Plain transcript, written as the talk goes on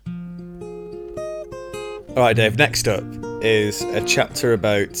Alright, Dave, next up is a chapter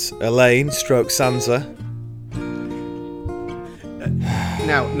about Elaine stroke Sansa.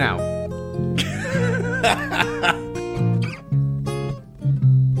 Now.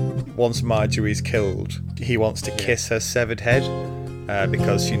 Once Marjorie's killed, he wants to kiss her severed head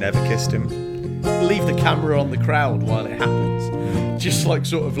because she never kissed him. Leave the camera on the crowd while it happens. Just like,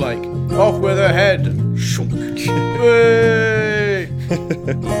 sort of like, off with her head. Shunk. Hey!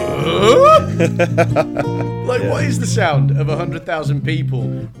 Like, what is the sound of 100,000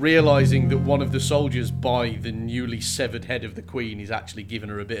 people realising that one of the soldiers by the newly severed head of the Queen is actually giving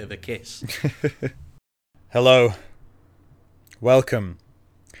her a bit of a kiss? Hello. Welcome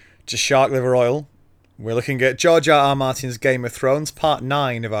to Shark Liver Oil. We're looking at George R.R. Martin's Game of Thrones, part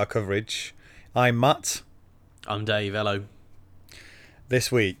 9 of our coverage. I'm Matt. I'm Dave, hello.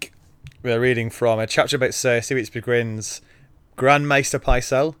 This week, we're reading from a chapter about Cersei, which begins Grand Maester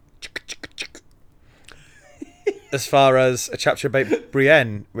Pycelle, as far as a chapter about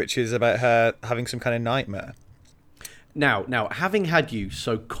Brienne, which is about her having some kind of nightmare. Now, having had you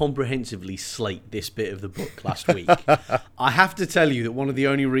so comprehensively slate this bit of the book last week, I have to tell you that one of the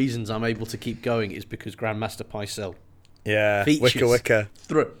only reasons I'm able to keep going is because Grandmaster Pycelle features Wicca.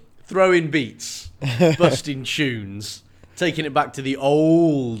 Throwing beats, busting tunes, taking it back to the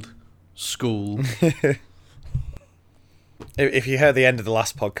old school. If you heard the end of the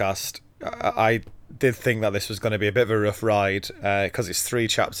last podcast, I did think that this was going to be a bit of a rough ride because it's 3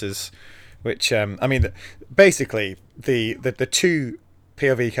 chapters, which basically the two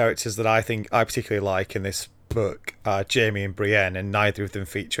POV characters that I think I particularly like in this book are Jaime and Brienne, and neither of them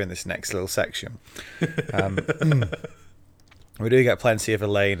feature in this next little section. We do get plenty of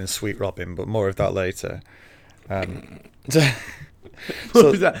Elaine and Sweet Robin, but more of that later. What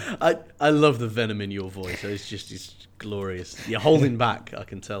was that? I love the venom in your voice. It's glorious. You're holding back, I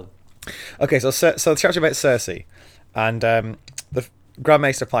can tell. Okay, so the chapter about Cersei, and the Grand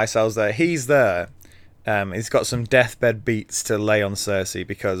Maester Pycelle's there. He's there. He's got some deathbed beats to lay on Cersei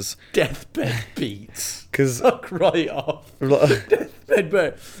because... Deathbed beats? Because... Fuck right off.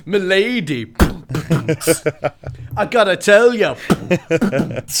 Deathbed Milady. I gotta tell you.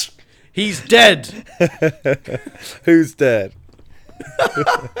 He's dead. Who's dead?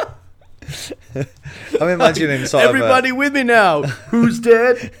 I'm imagining sort Everybody of with me now. Who's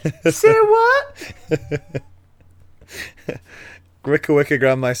dead? Say what? Wicca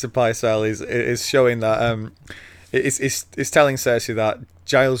Grand Maester Pycelle is showing that is telling Cersei that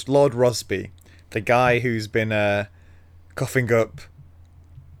Giles Lord Rosby, the guy who's been coughing up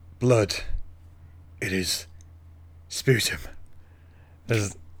blood, it is sputum,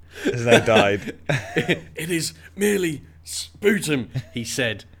 has now died. It is merely sputum, he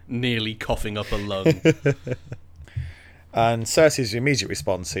said, nearly coughing up a lung. And Cersei's immediate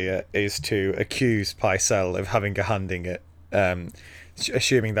response here is to accuse Pycelle of having a hand in it,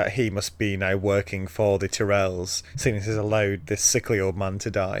 assuming that he must be now working for the Tyrells, seeing as he's allowed this sickly old man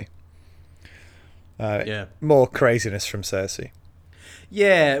to die. More craziness from Cersei.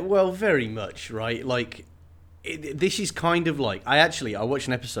 Yeah, well, very much, right? Like, this is kind of like... I watched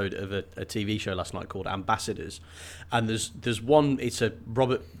an episode of a TV show last night called Ambassadors, and there's one... It's a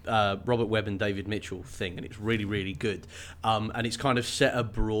Robert Webb and David Mitchell thing, and it's really, really good. And it's kind of set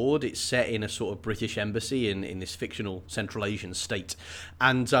abroad. It's set in a sort of British embassy in this fictional Central Asian state.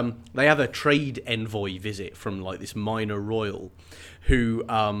 And they have a trade envoy visit from, like, this minor royal who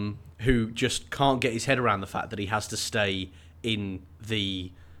just can't get his head around the fact that he has to stay in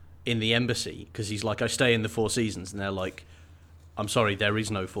the embassy, because he's like, I stay in the Four Seasons, and they're like, I'm sorry, there is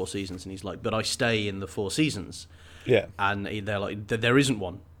no Four Seasons, and he's like, but I stay in the Four Seasons. Yeah. And they're like, there isn't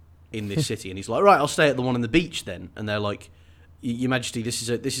one in this city, and he's like, right, I'll stay at the one on the beach then. And they're like, Your Majesty, this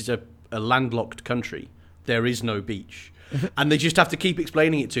is a landlocked country, there is no beach. And they just have to keep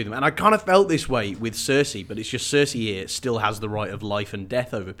explaining it to them. And I kind of felt this way with Cersei, but it's just Cersei here still has the right of life and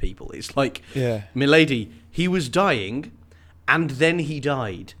death over people. It's like, Milady, he was dying, and then he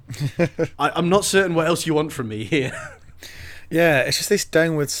died. I'm not certain what else you want from me here. Yeah, it's just this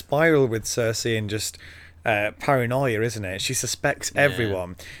downward spiral with Cersei and just paranoia, isn't it? She suspects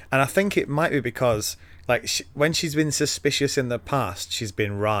everyone. And I think it might be because, like, when she's been suspicious in the past, she's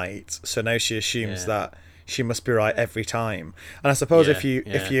been right. So now she assumes that she must be right every time. And I suppose if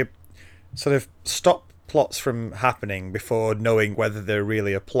you sort of stop plots from happening before knowing whether they're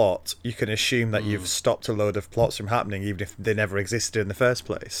really a plot, you can assume that you've stopped a load of plots from happening, even if they never existed in the first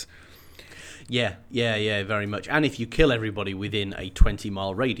place. Yeah, very much. And if you kill everybody within a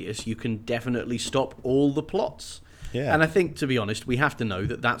 20-mile radius, you can definitely stop all the plots. Yeah. And I think, to be honest, we have to know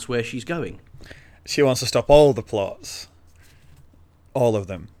that that's where she's going. She wants to stop all the plots. All of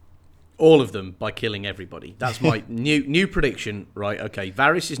them. All of them by killing everybody. That's my new prediction, right? Okay,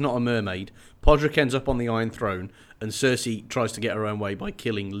 Varys is not a mermaid. Podrick ends up on the Iron Throne, and Cersei tries to get her own way by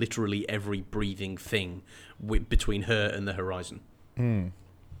killing literally every breathing thing between her and the horizon. New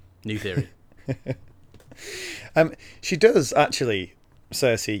theory. She does actually,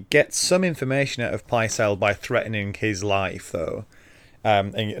 Cersei, get some information out of Pycelle by threatening his life, though,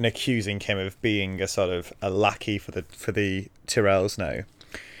 and accusing him of being a sort of a lackey for the Tyrells now.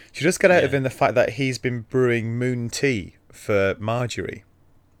 She does get out of him the fact that he's been brewing moon tea for Marjorie.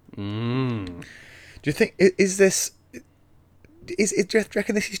 Do you think do you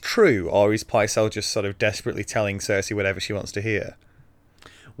reckon this is true, or is Pycelle just sort of desperately telling Cersei whatever she wants to hear?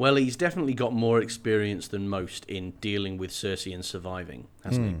 Well, he's definitely got more experience than most in dealing with Cersei and surviving,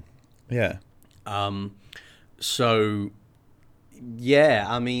 hasn't he? Yeah. So, yeah,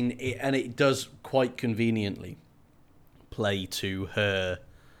 I mean, it does quite conveniently play to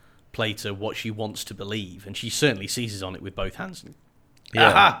what she wants to believe, and she certainly seizes on it with both hands. Yeah.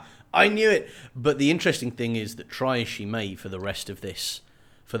 Aha! I knew it. But the interesting thing is that try as she may for the rest of this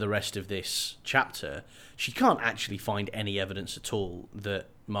chapter, she can't actually find any evidence at all that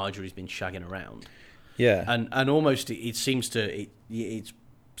Marjorie's been shagging around. Yeah. And almost it seems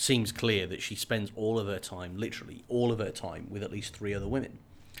clear that she spends literally all of her time with at least 3 other women.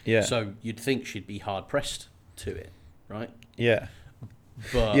 Yeah. So you'd think she'd be hard pressed to it, right? Yeah.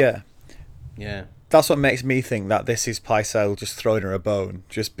 But yeah. That's what makes me think that this is Pycelle just throwing her a bone,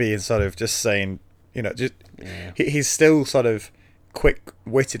 just being sort of just saying, he's still sort of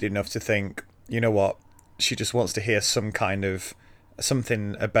quick-witted enough to think, you know what, she just wants to hear some kind of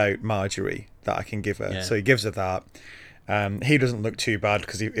something about Marjorie that I can give her. Yeah. So he gives her that. He doesn't look too bad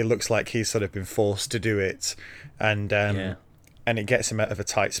because it looks like he's sort of been forced to do it, and it gets him out of a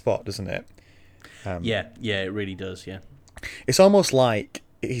tight spot, doesn't it? It really does. Yeah, it's almost like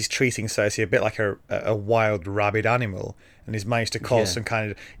he's treating Cersei a bit like a wild rabid animal, and he's managed to cause some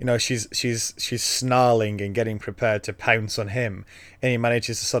kind of, she's snarling and getting prepared to pounce on him, and he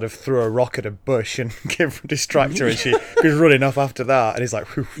manages to sort of throw a rock at a bush and distract her, and she goes running off after that, and he's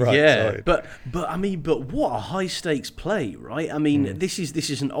like, right, sorry. But what a high stakes play, right? I mean, this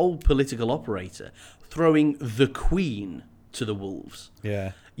is an old political operator throwing the Queen to the wolves.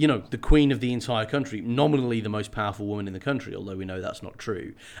 Yeah. The queen of the entire country, nominally the most powerful woman in the country, although we know that's not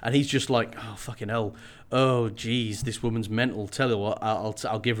true. And he's just like, oh, fucking hell. Oh, geez, this woman's mental. Tell her what,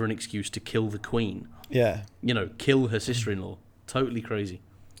 I'll give her an excuse to kill the queen. Yeah. Kill her sister-in-law. Totally crazy.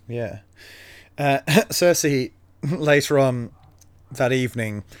 Yeah. Cersei, later on that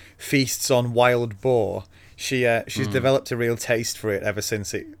evening, feasts on wild boar. She's developed a real taste for it ever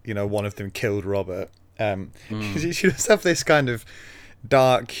since one of them killed Robert. She does have this kind of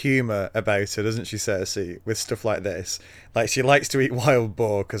dark humour about her, doesn't she, Cersei, with stuff like this? Like, she likes to eat wild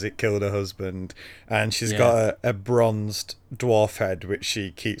boar because it killed her husband, and she's got a bronzed dwarf head which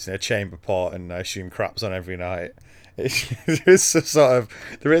she keeps in a chamber pot and I assume craps on every night. It's a sort of,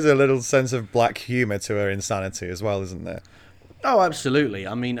 there is a little sense of black humour to her insanity as well, isn't there? Oh, absolutely.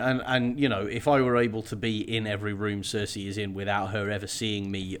 I mean, and if I were able to be in every room Cersei is in without her ever seeing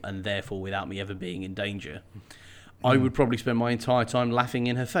me, and therefore without me ever being in danger, I would probably spend my entire time laughing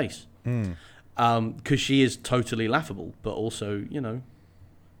in her face. Because she is totally laughable, but also, a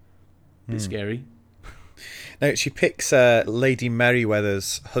bit scary. Now, she picks Lady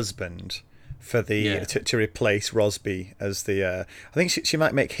Merryweather's husband for to replace Rosby as the. I think she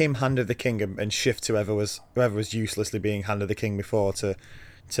might make him Hand of the King and shift whoever was uselessly being Hand of the King before to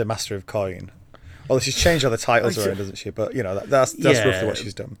Master of Coin. Although she's changed all the titles around, doesn't she? But that's roughly what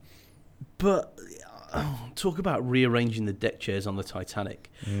she's done. But talk about rearranging the deck chairs on the Titanic.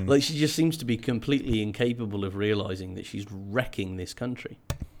 Like, she just seems to be completely incapable of realising that she's wrecking this country.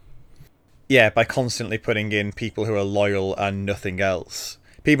 Yeah, by constantly putting in people who are loyal and nothing else.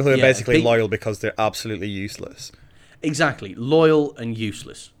 People who are basically loyal because they're absolutely useless. Exactly. Loyal and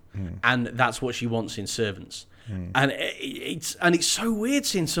useless. And that's what she wants in servants. And it's so weird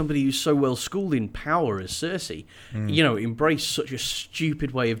seeing somebody who's so well schooled in power as Cersei, embrace such a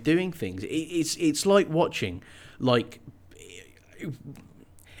stupid way of doing things. It's like watching Lionel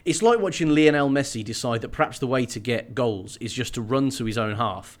Messi decide that perhaps the way to get goals is just to run to his own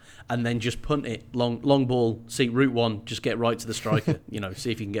half and then just punt it long ball, see route one, just get right to the striker,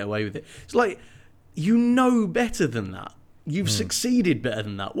 see if you can get away with it. It's like, better than that. You've succeeded better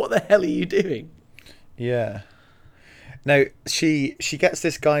than that. What the hell are you doing? Yeah. Now, she gets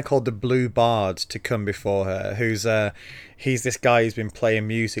this guy called the Blue Bard to come before her, he's this guy who's been playing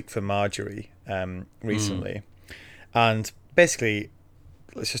music for Marjorie recently. And basically,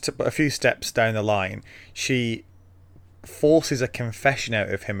 let's just put a few steps down the line. She forces a confession out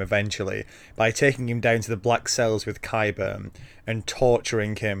of him eventually by taking him down to the black cells with Qyburn and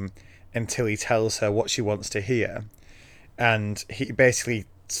torturing him until he tells her what she wants to hear. And he basically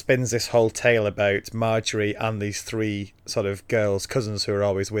spins this whole tale about Marjorie and these three sort of girls, cousins who are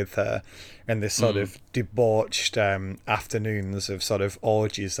always with her, and this sort of debauched afternoons of sort of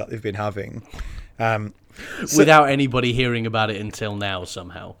orgies that they've been having. Without anybody hearing about it until now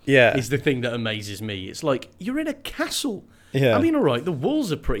somehow. Yeah. Is the thing that amazes me. It's like, you're in a castle. Yeah. I mean, all right, the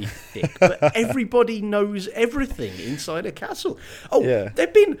walls are pretty thick, but everybody knows everything inside a castle. Oh, Yeah.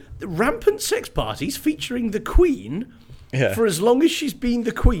 there've been rampant sex parties featuring the Queen for as long as she's been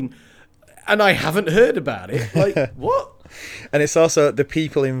the Queen, and I haven't heard about it. Like, what? And it's also the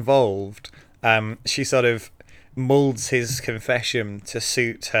people involved. She sort of molds his confession to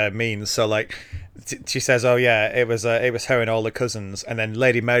suit her means. So, like, she says, "Oh yeah, it was her and all the cousins." And then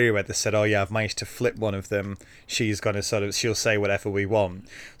Lady Merryweather said, "Oh yeah, I've managed to flip one of them. She's gonna she'll say whatever we want."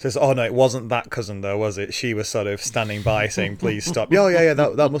 Says, "Oh no, it wasn't that cousin though, was it?" She was sort of standing by saying, "Please stop." Yeah,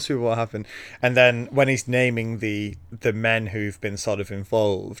 that must be what happened. And then when he's naming the men who've been sort of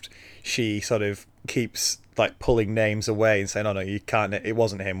involved, she sort of keeps like pulling names away and saying, "Oh no, you can't. It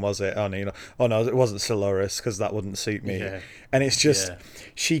wasn't him, was it? Oh no, oh no, it wasn't Soloris because that wouldn't suit me." Yeah. And it's just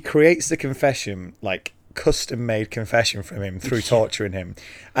she creates the confession, like custom made confession from him through torturing him,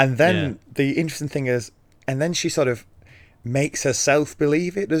 and then the interesting thing is, and then she sort of makes herself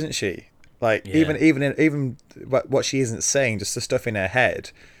believe it, doesn't she? Like even what she isn't saying, just the stuff in her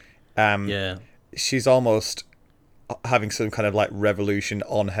head. She's almost having some kind of like revolution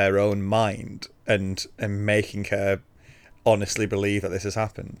on her own mind and making her honestly believe that this has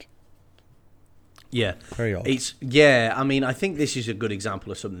happened. Yeah. Very odd. I mean, I think this is a good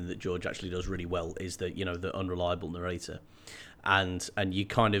example of something that George actually does really well, is that, you know, the unreliable narrator. And you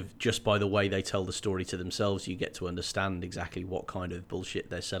kind of, just by the way they tell the story to themselves, you get to understand exactly what kind of bullshit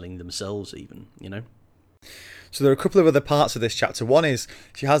they're selling themselves even, you know? So there are a couple of other parts of this chapter. One is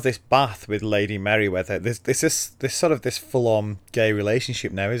she has this bath with Lady Merryweather. There's this sort of this full-on gay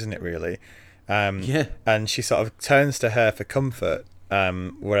relationship now, isn't it, really? And she sort of turns to her for comfort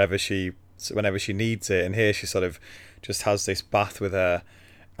whenever she needs it. And here she sort of just has this bath with her,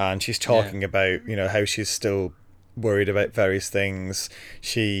 and she's talking about, you know, how she's still worried about various things.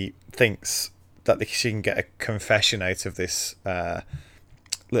 She thinks that she can get a confession out of this, as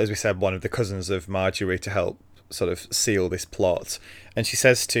we said, one of the cousins of Marjorie to help sort of seal this plot. And she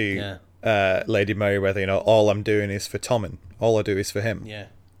says to Lady Merryweather, you know, all I'm doing is for Tommen. All I do is for him. Yeah.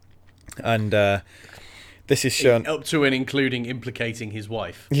 And this is shown up to and including implicating his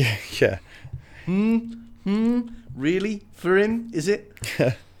wife. Yeah. Really? For him? Is it?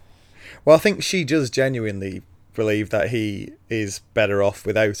 Well, I think she does genuinely believe that he is better off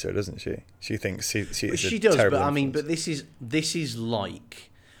without her, doesn't she? She thinks she does, but I mean, but this is like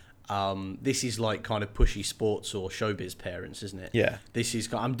kind of pushy sports or showbiz parents, isn't it? Yeah. This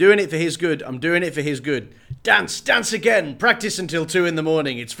is, I'm doing it for his good. I'm doing it for his good. Dance again. Practice until 2 a.m.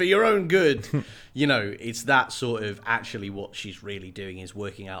 It's for your own good. You know, it's that sort of, actually what she's really doing is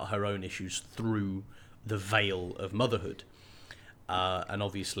working out her own issues through the veil of motherhood. And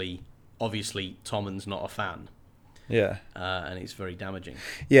obviously Tommen's not a fan. Yeah. And it's very damaging.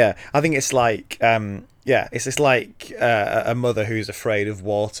 Yeah, I think it's like, it's just like a mother who's afraid of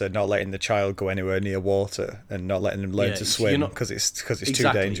water, not letting the child go anywhere near water and not letting them learn to swim because it's too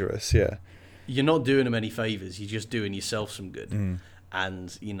dangerous. Yeah. You're not doing them any favours. You're just doing yourself some good.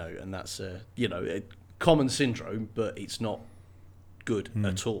 And, you know, and that's a common syndrome, but it's not good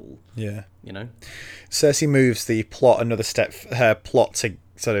at all. Yeah. You know? Cersei moves the plot another step, her plot to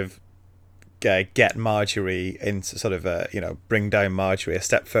sort of get Marjorie into sort of, bring down Marjorie a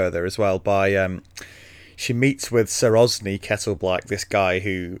step further as well by she meets with Sir Osney Kettleblack, this guy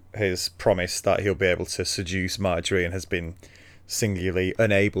who has promised that he'll be able to seduce Marjorie and has been singularly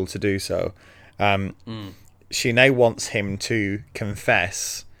unable to do so. She now wants him to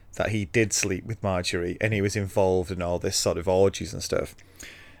confess that he did sleep with Marjorie and he was involved in all this sort of orgies and stuff.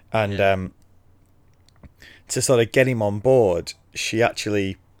 And to sort of get him on board, she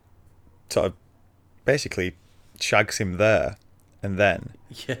actually sort of basically shags him there, and then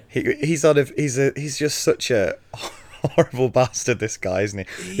he's just such a horrible bastard, this guy, isn't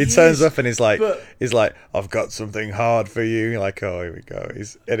he? He turns up and he's like, I've got something hard for you. You're like, oh, here we go.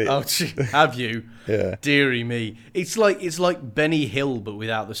 Have you? Yeah. Deary me. It's like Benny Hill, but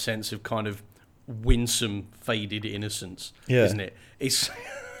without the sense of kind of winsome, faded innocence, isn't it? It's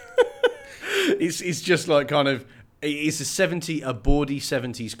it's just like kind of, it's a bawdy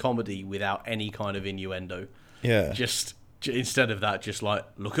 70s comedy without any kind of innuendo. Yeah. Just instead of that, just like,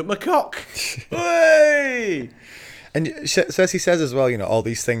 look at my cock. Hey! And Cersei says as well, all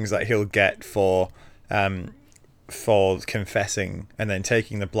these things that he'll get for confessing and then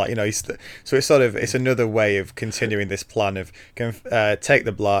taking the black. So it's another way of continuing this plan of take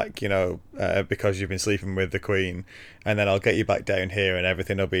the black, because you've been sleeping with the queen, and then I'll get you back down here, and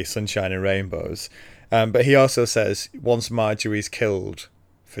everything will be sunshine and rainbows. But he also says once Marjorie's killed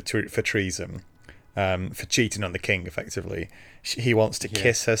for treason, for cheating on the king, effectively, he wants to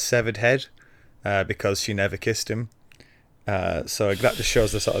kiss her severed head, because she never kissed him. So that just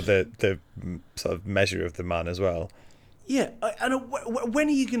shows the sort of measure of the man as well. Yeah, and when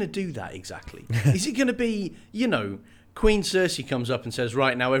are you going to do that exactly? Is it going to be, Queen Cersei comes up and says,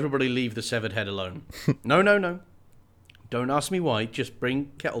 right, now everybody leave the severed head alone? No. Don't ask me why, just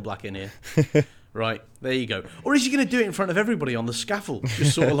bring Kettle Black in here. Right, there you go. Or is he going to do it in front of everybody on the scaffold?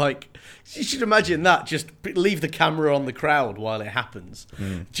 Just sort of like, you should imagine that, just leave the camera on the crowd while it happens.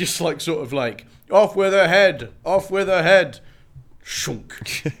 Just like, sort of like, off with her head. Shunk.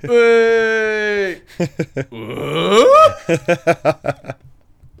 Hey!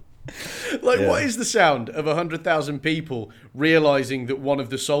 What is the sound of 100,000 people realising that one of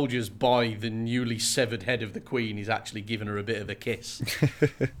the soldiers by the newly severed head of the queen is actually giving her a bit of a kiss?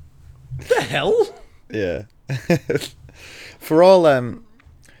 The hell? Yeah. For all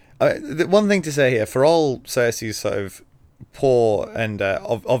the one thing to say here, for all Cersei's sort of poor and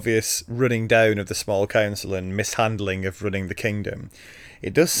obvious running down of the small council and mishandling of running the kingdom,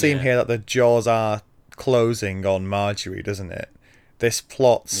 it does seem here that the jaws are closing on Marjorie, doesn't it? This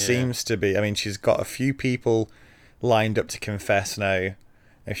plot seems to be. I mean, she's got a few people lined up to confess now.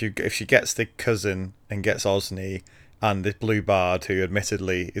 If she gets the cousin and gets Osney and the Blue Bard, who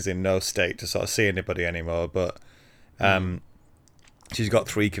admittedly is in no state to sort of see anybody anymore, but she's got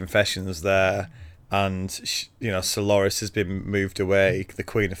 3 confessions there, and Soloris has been moved away. The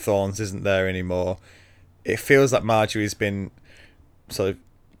Queen of Thorns isn't there anymore. It feels like Marjorie's been sort of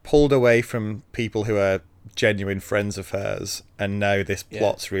pulled away from people who are genuine friends of hers, and now this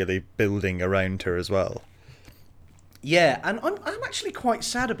plot's really building around her as well. Yeah, and I'm actually quite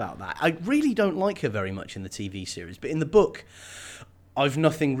sad about that. I really don't like her very much in the TV series, but in the book, I've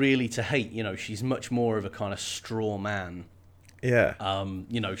nothing really to hate. She's much more of a kind of straw man. Yeah.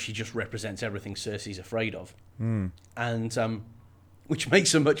 She just represents everything Cersei's afraid of. And which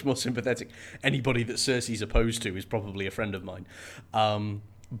makes her much more sympathetic. Anybody that Cersei's opposed to is probably a friend of mine.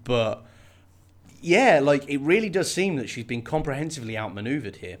 But yeah, it really does seem that she's been comprehensively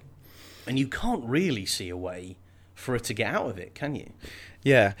outmaneuvered here. And you can't really see a way for her to get out of it, can you?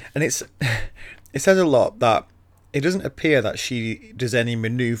 Yeah, and it says a lot that it doesn't appear that she does any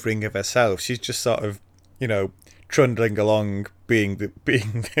manoeuvring of herself. She's just sort of, trundling along, being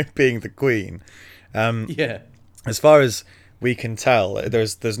the queen. As far as we can tell,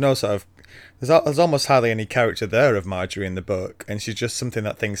 there's no sort of there's almost hardly any character there of Marjorie in the book, and she's just something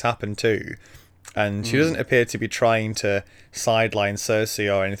that things happen to. And she doesn't appear to be trying to sideline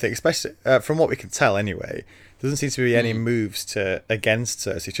Cersei or anything, especially from what we can tell anyway. There doesn't seem to be any moves against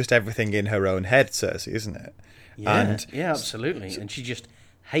Cersei. It's just everything in her own head, Cersei, isn't it? Yeah, absolutely. And she just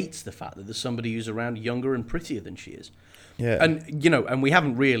hates the fact that there's somebody who's around younger and prettier than she is. Yeah. And and we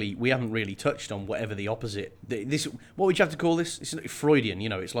haven't really touched on whatever the opposite. This, what would you have to call this? It's Freudian.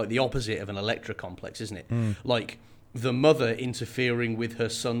 It's like the opposite of an Electra complex, isn't it? Like the mother interfering with her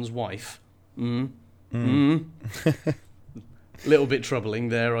son's wife. Little bit troubling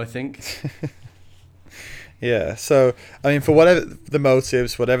there, I think. Yeah, so, I mean, for whatever the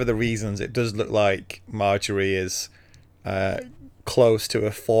motives, whatever the reasons, it does look like Marjorie is close to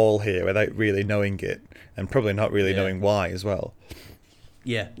a fall here without really knowing it, and probably not really knowing why as well.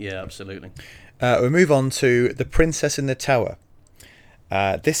 Yeah, absolutely. We move on to The Princess in the Tower.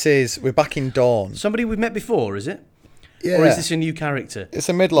 We're back in Dawn. Somebody we've met before, is it? Yeah. Or is this a new character? It's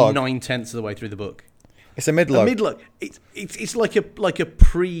a midlog. 9/10 of the way through the book. It's a midlog. A midlog. It's like a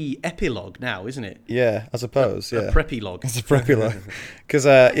pre-epilogue now, isn't it? Yeah, I suppose. A preppy-log. It's a preppy-log. Because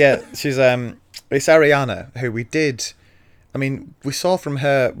she's it's Arianna, who we did. I mean, we saw from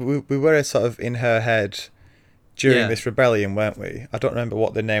her. We were sort of in her head during this rebellion, weren't we? I don't remember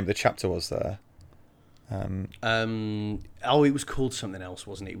what the name of the chapter was there. It was called something else,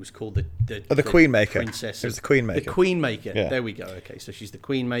 wasn't it? It was called the Queen Maker. Princess. It was the Queen Maker. The Queen Maker. Yeah. There we go. Okay, so she's the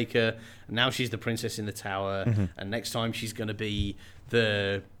Queen Maker, and now she's the Princess in the Tower, and next time she's going to be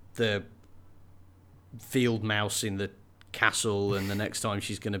the field mouse in the castle, and the next time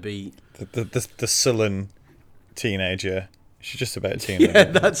she's going to be the sullen teenager. She's just about a teenager. Yeah,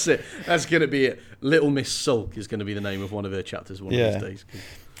 that's it. That's going to be it. Little Miss Sulk is going to be the name of one of her chapters one of these days.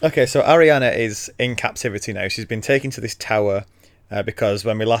 Okay, so Arianna is in captivity now. She's been taken to this tower because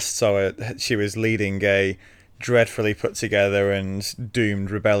when we last saw her, she was leading a dreadfully put together and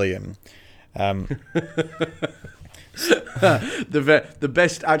doomed rebellion. The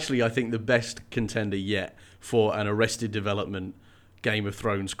best, actually, I think the best contender yet for an Arrested Development Game of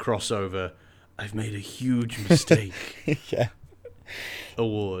Thrones crossover, I've made a huge mistake. Yeah.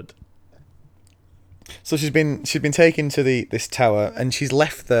 Award. So she's been taken to this tower, and she's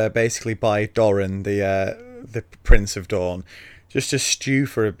left there basically by Doran, the Prince of Dawn, just to stew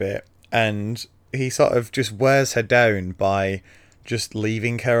for a bit, and he sort of just wears her down by just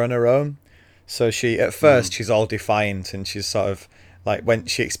leaving her on her own. So she, at first, she's all defiant, and she's sort of like, when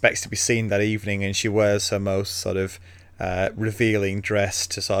she expects to be seen that evening, and she wears her most sort of revealing dress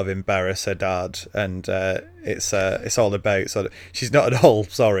to sort of embarrass her dad, and it's all about sort of, she's not at all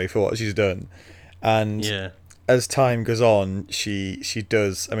sorry for what she's done. And as time goes on, she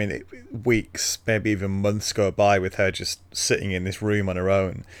does. I mean, weeks, maybe even months go by with her just sitting in this room on her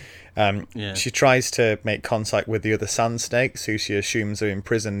own. She tries to make contact with the other sand snakes, who she assumes are in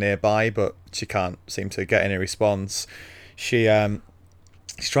prison nearby, but she can't seem to get any response. She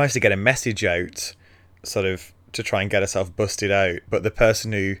tries to get a message out, sort of to try and get herself busted out, but the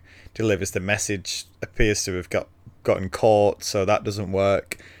person who delivers the message appears to have gotten caught, so that doesn't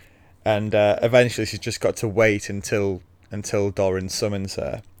work. And eventually she's just got to wait until Doran summons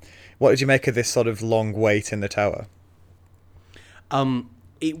her. What did you make of this sort of long wait in the tower?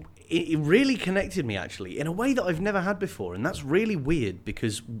 It really connected me, actually, in a way that I've never had before, and that's really weird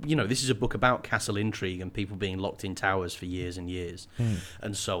because, you know, this is a book about castle intrigue and people being locked in towers for years and years,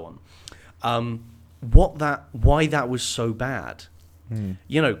 and so on. Why that was so bad.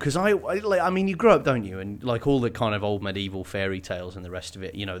 You know, because I mean, you grow up, don't you? And like all the kind of old medieval fairy tales and the rest of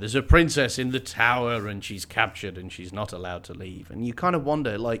it, you know, there's a princess in the tower and she's captured and she's not allowed to leave. And you kind of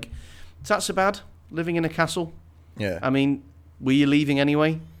wonder, like, is that so bad, living in a castle? Yeah. I mean, were you leaving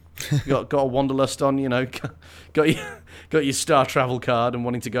anyway? got a wanderlust on, you know, got your star travel card and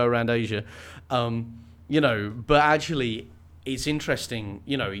wanting to go around Asia. You know, but actually, it's interesting,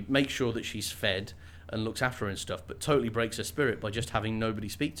 you know, he makes sure that she's fed and looks after her and stuff, but totally breaks her spirit by just having nobody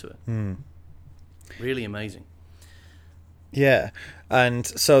speak to her. Really amazing. Yeah, and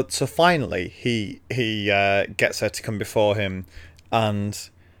so finally he gets her to come before him, and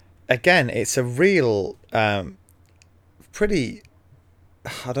again it's a real pretty,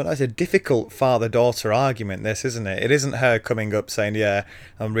 I don't know, it's a difficult father-daughter argument, this, isn't it? It isn't her coming up saying, yeah,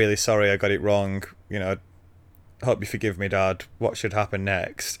 I'm really sorry, I got it wrong, you know, hope you forgive me, Dad, what should happen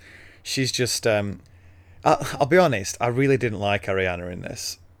next? She's just I'll be honest, I really didn't like Arianna in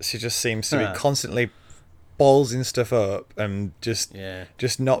this. She just seems to be constantly ballsing stuff up and just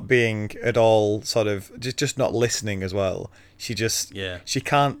not being at all sort of, just not listening as well. She just, she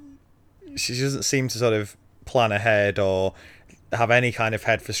doesn't seem to sort of plan ahead or have any kind of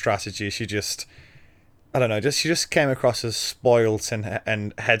head for strategy. She just, I don't know, she just came across as spoilt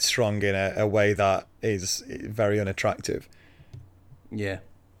and headstrong in a way that is very unattractive. Yeah,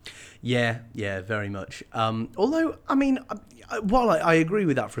 very much. Although, I mean, while I agree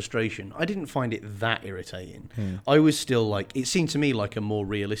with that frustration, I didn't find it that irritating. I was still like, it seemed to me like a more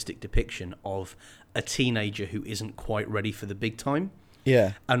realistic depiction of a teenager who isn't quite ready for the big time.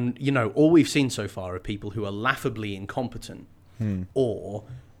 Yeah. And, you know, all we've seen so far are people who are laughably incompetent or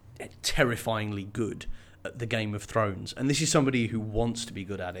terrifyingly good at the Game of Thrones. And this is somebody who wants to be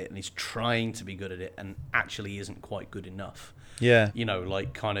good at it and is trying to be good at it and actually isn't quite good enough. Yeah. You know,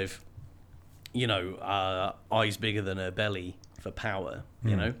 like kind of, you know, eyes bigger than her belly for power,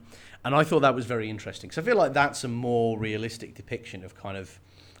 you know? And I thought that was very interesting. So I feel like that's a more realistic depiction of kind of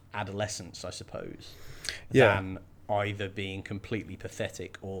adolescence, I suppose, than either being completely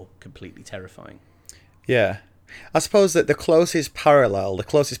pathetic or completely terrifying. Yeah. I suppose that the closest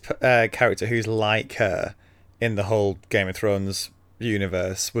character who's like her in the whole Game of Thrones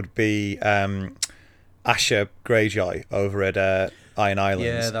universe would be Asher Greyjoy over at Iron Islands.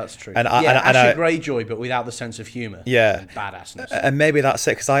 Yeah, that's true. Asher Greyjoy, but without the sense of humour. Yeah, and badassness. And maybe that's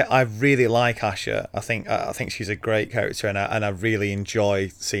it, because I really like Asher. I think she's a great character, and I really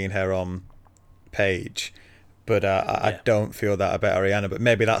enjoy seeing her on page. But I don't feel that about Arianna. But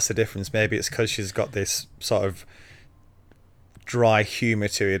maybe that's the difference. Maybe it's because she's got this sort of dry humour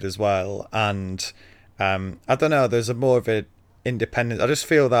to it as well. And I don't know, there's a more of an independence. I just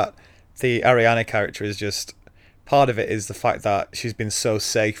feel that the Arianna character is just, part of it is the fact that she's been so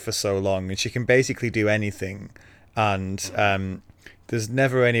safe for so long and she can basically do anything. And there's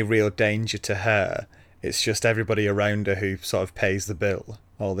never any real danger to her. It's just everybody around her who sort of pays the bill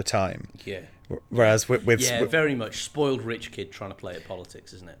all the time. Yeah. Whereas with very much spoiled rich kid trying to play at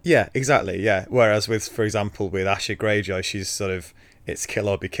politics, isn't it? Yeah, exactly. Yeah. Whereas with, for example, with Asher Greyjoy, she's sort of it's kill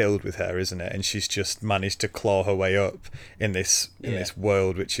or be killed with her, isn't it? And she's just managed to claw her way up in this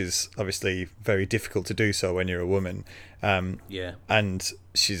world, which is obviously very difficult to do so when you're a woman. And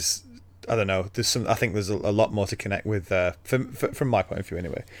she's, I don't know, I think there's a lot more to connect with from my point of view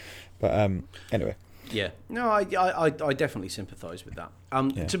anyway. But anyway. Yeah, no, I definitely sympathise with that.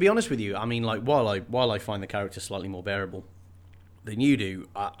 To be honest with you, I mean, like while I find the character slightly more bearable than you do,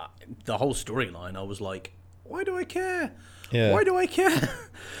 the whole storyline, I was like, why do I care? Yeah. Why do I care?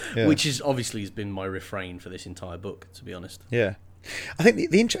 Yeah. Which is obviously has been my refrain for this entire book, to be honest. Yeah. I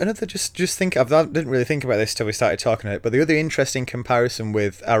think another just think I didn't really think about this till we started talking about it, but the other interesting comparison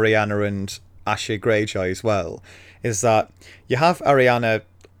with Arianna and Asha Greyjoy as well is that you have Arianna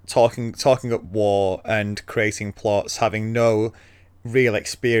talking up war and creating plots, having no real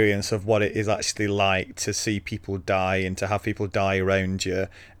experience of what it is actually like to see people die and to have people die around you,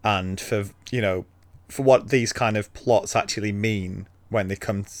 and for what these kind of plots actually mean when they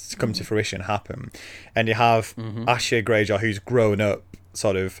come to fruition, happen. And you have Asha Greyjoy, who's grown up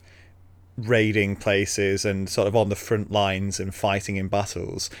sort of raiding places and sort of on the front lines and fighting in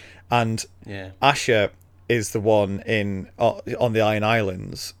battles. And Asha is the one on the Iron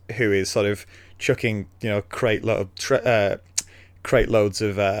Islands who is sort of chucking crate loads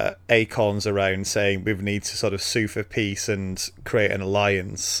of acorns around, saying we need to sort of sue for peace and create an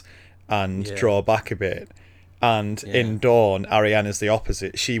alliance and draw back a bit. And in Dawn, Arianna's the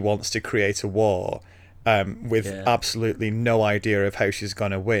opposite. She wants to create a war with absolutely no idea of how she's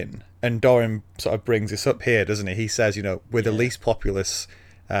going to win. And Doran sort of brings this up here, doesn't he? He says, we're the least populous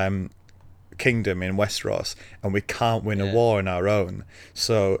kingdom in Westeros, and we can't win a war on our own.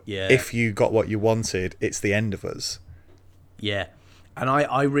 So if you got what you wanted, it's the end of us. Yeah. And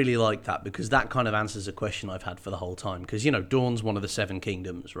I really like that, because that kind of answers a question I've had for the whole time. Because, Dawn's one of the Seven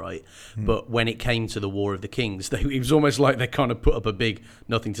Kingdoms, right? But when it came to the War of the Kings, it was almost like they kind of put up a big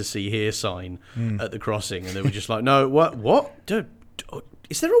nothing to see here sign at the crossing. And they were just like, no, what? Dude,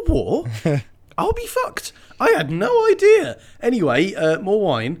 is there a war? I'll be fucked. I had no idea. Anyway, more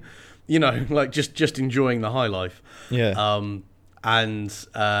wine. Like just enjoying the high life. Yeah. And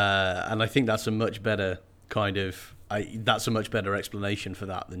I think that's a much better kind of... that's a much better explanation for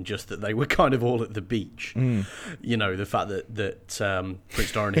that than just that they were kind of all at the beach. The fact that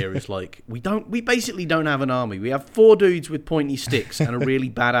Prince Doran here is like, we basically don't have an army. We have 4 dudes with pointy sticks and a really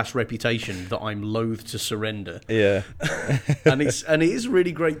badass reputation that I'm loath to surrender. Yeah. and it is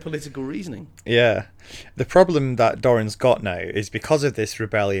really great political reasoning. Yeah. The problem that Doran's got now is because of this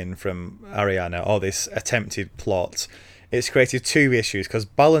rebellion from Arianna, or this attempted plot, it's created 2 issues, because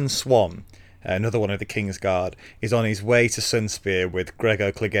Balon Swan, another one of the King's Guard, is on his way to Sunspear with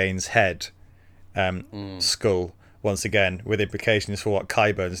Gregor Clegane's head skull, once again, with implications for what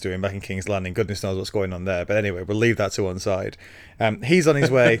Qyburn's doing back in King's Landing. Goodness knows what's going on there. But anyway, we'll leave that to one side. He's on his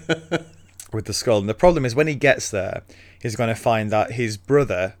way with the skull. And the problem is, when he gets there, he's going to find that his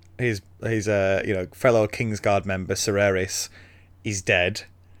brother, his fellow King's Guard member, Sereris, is dead.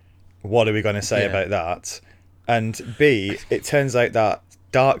 What are we going to say about that? And B, it turns out that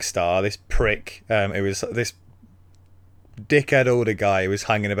Darkstar, this prick, it was this dickhead older guy who was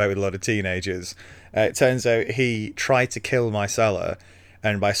hanging about with a lot of teenagers. It turns out he tried to kill Myrcella,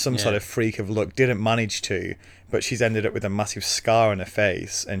 and by some sort of freak of luck didn't manage to, but she's ended up with a massive scar on her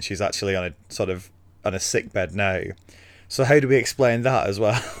face, and she's actually on a sick bed now. So how do we explain that as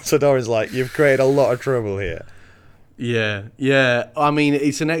well? So Doran's like, you've created a lot of trouble here. Yeah. I mean,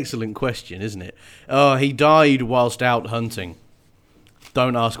 it's an excellent question, isn't it? Oh, he died whilst out hunting.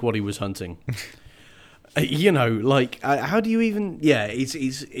 Don't ask what he was hunting. How do you even... Yeah,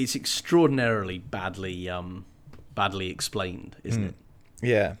 it's extraordinarily badly explained, isn't it?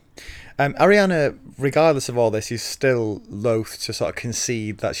 Yeah. Arianna, regardless of all this, is still loath to sort of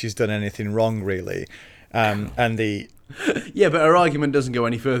concede that she's done anything wrong, really. Yeah, but her argument doesn't go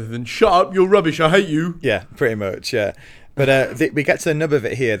any further than, shut up, you're rubbish, I hate you. Yeah, pretty much, yeah. But we get to the nub of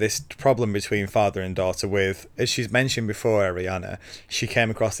it here, this problem between father and daughter with, as she's mentioned before, Arianna, she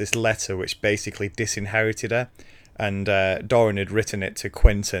came across this letter which basically disinherited her. And Doran had written it to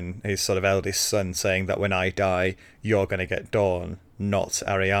Quentyn, his sort of eldest son, saying that when I die, you're going to get Dawn, not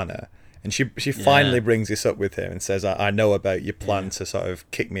Arianna. And she finally brings this up with him and says, I know about your plan to sort of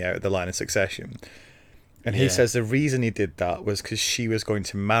kick me out of the line of succession. And he says the reason he did that was because she was going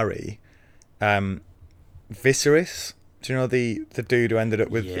to marry Viserys. Do you know the dude who ended up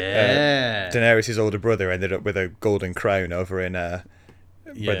with Daenerys' older brother, ended up with a golden crown over in by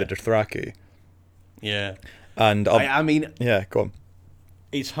the Dothraki? Yeah. And I mean, yeah, go on.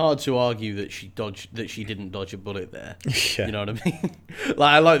 It's hard to argue that she didn't dodge a bullet there. Yeah. You know what I mean?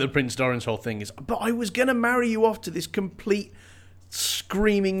 I like the Prince Doran's whole thing is, but I was gonna marry you off to this complete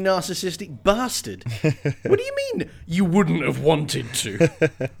screaming narcissistic bastard. What do you mean you wouldn't have wanted to?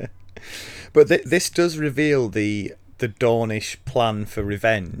 But this does reveal the Dornish plan for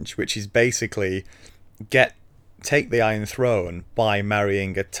revenge, which is basically take the Iron Throne by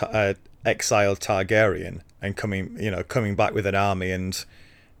marrying a exiled Targaryen and coming back with an army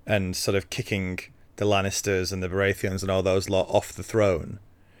and sort of kicking the Lannisters and the Baratheons and all those lot off the throne.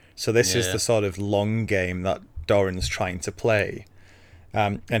 So this is the sort of long game that Doran's trying to play.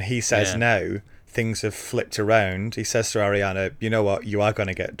 And he says now things have flipped around. He says to Arianna, you know what, you are going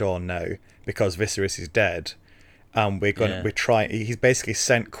to get Dorne now because Viserys is dead. And he's basically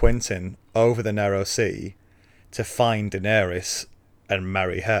sent Quentyn over the Narrow Sea to find Daenerys and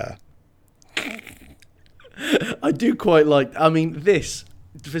marry her. I do quite like, I mean, this,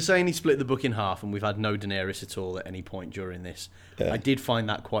 for saying he split the book in half and we've had no Daenerys at all at any point during this, I did find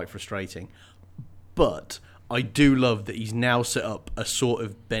that quite frustrating. But I do love that he's now set up a sort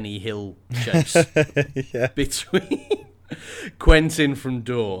of Benny Hill chase between Quentyn from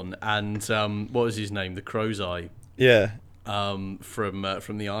Dorne and, what was his name, the Crow's Eye. Yeah. From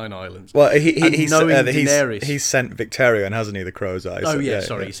the Iron Islands. Well, he's sent Victarion, hasn't he, the Crow's Eye? Oh,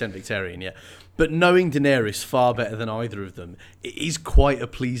 he sent Victarion, yeah. But knowing Daenerys far better than either of them, it is quite a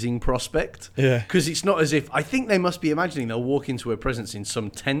pleasing prospect. Yeah. Because it's not as if... I think they must be imagining they'll walk into her presence in some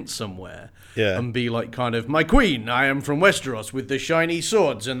tent somewhere and be like kind of, my queen, I am from Westeros with the shiny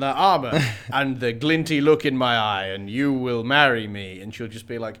swords and the armour and the glinty look in my eye and you will marry me. And she'll just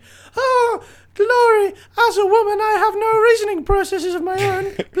be like, oh, glory, as a woman I have no reasoning processes of my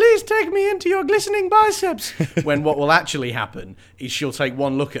own. Please take me into your glistening biceps. When what will actually happen is she'll take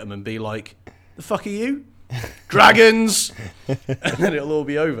one look at him and be like, the fuck are you? Dragons! And then it'll all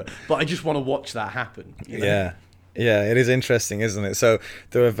be over. But I just want to watch that happen. You know? Yeah, it is interesting, isn't it? So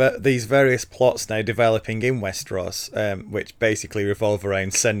there are these various plots now developing in Westeros, which basically revolve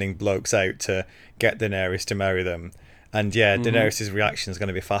around sending blokes out to get Daenerys to marry them. And Daenerys' reaction is going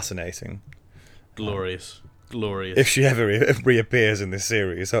to be fascinating. Glorious. If she ever reappears in this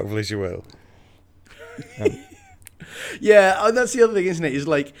series, hopefully she will. Yeah, and that's the other thing, isn't it? Is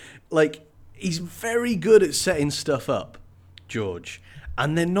like he's very good at setting stuff up, George,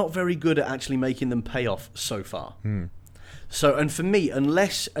 and they're not very good at actually making them pay off so far. So, and for me,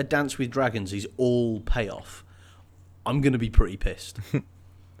 unless A Dance with Dragons is all payoff, I'm going to be pretty pissed.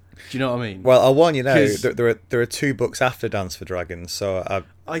 Do you know what I mean? Well, I'll warn you now, there are 2 books after Dance for Dragons, so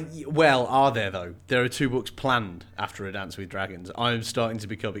well, are there though? There are 2 books planned after A Dance with Dragons. I'm starting to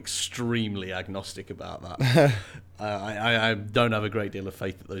become extremely agnostic about that. I don't have a great deal of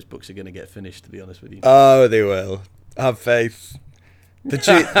faith that those books are going to get finished, to be honest with you. Oh, they will. Have faith. With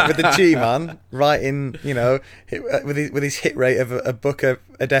the G-Man writing, with his hit rate of a book a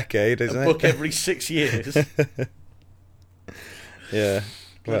decade, isn't it? A book every 6 years. Yeah.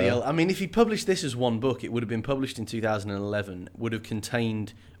 Bloody hell. I mean, if he published this as one book, it would have been published in 2011, would have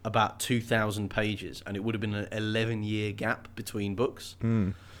contained about 2,000 pages, and it would have been an 11-year gap between books.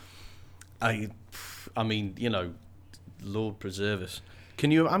 I mean, Lord preserve us. I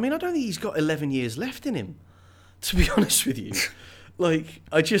don't think he's got 11 years left in him, to be honest with you.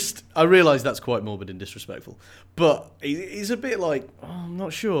 I realise that's quite morbid and disrespectful, but he's a bit like, I'm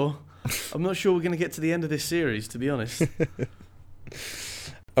not sure. I'm not sure we're going to get to the end of this series, to be honest.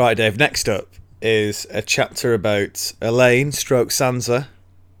 All right, Dave, next up is a chapter about Elaine stroke Sansa.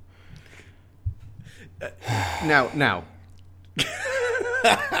 Now.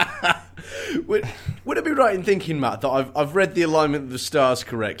 Would it be right in thinking, Matt, that I've read the alignment of the stars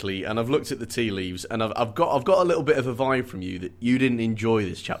correctly and I've looked at the tea leaves and I've got a little bit of a vibe from you that you didn't enjoy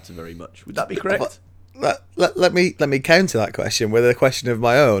this chapter very much? Would that be correct? Let me counter that question with a question of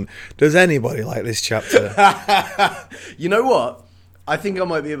my own. Does anybody like this chapter? You know what? I think I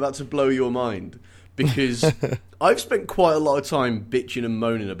might be about to blow your mind because I've spent quite a lot of time bitching and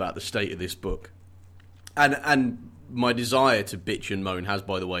moaning about the state of this book. And my desire to bitch and moan has,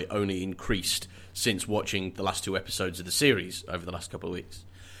 by the way, only increased since watching the last 2 episodes of the series over the last couple of weeks.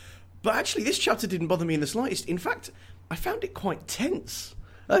 But actually, this chapter didn't bother me in the slightest. In fact, I found it quite tense.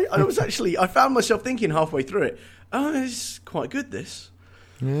 I found myself thinking halfway through it, it's quite good, this.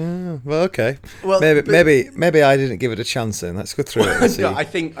 Yeah, well, okay. Well, maybe I didn't give it a chance then. Let's go through it and see. No, I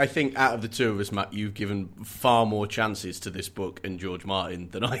think out of the 2 of us, Matt, you've given far more chances to this book and George Martin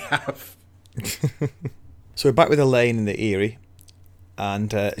than I have. So we're back with Elaine in the Eyrie,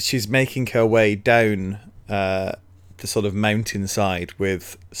 and she's making her way down the sort of mountainside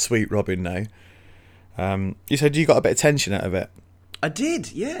with Sweet Robin now. You said you got a bit of tension out of it. I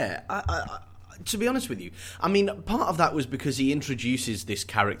did, yeah. I to be honest with you, I mean, part of that was because he introduces this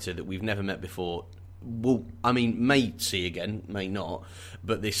character that we've never met before well, I mean, may see again, may not,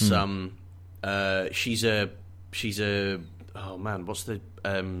 but this she's a oh man, what's the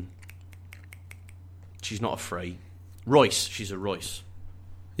she's not a Frey. Royce, she's a Royce.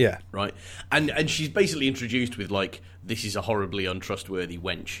 Yeah. Right? And she's basically introduced with like, this is a horribly untrustworthy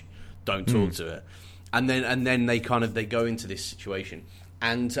wench. Don't talk to her. And then they go into this situation.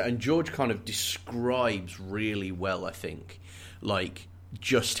 And George kind of describes really well, I think, like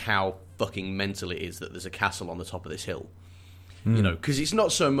just how fucking mental it is that there's a castle on the top of this hill. You know, because it's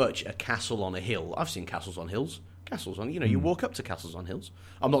not so much a castle on a hill. I've seen castles on hills. Castles on, you walk up to castles on hills.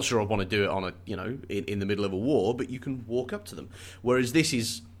 I'm not sure I want to do it on a, in the middle of a war, but you can walk up to them. Whereas this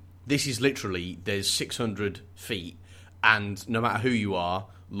is literally, there's 600 feet, and no matter who you are,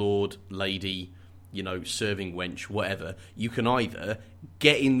 lord, lady, serving wench, whatever, you can either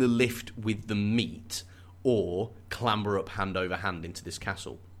get in the lift with the meat or clamber up hand over hand into this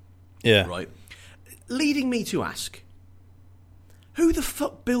castle. Yeah. Right? Leading me to ask, who the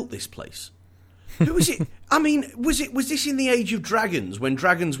fuck built this place? Who was it? I mean, was this in the Age of Dragons, when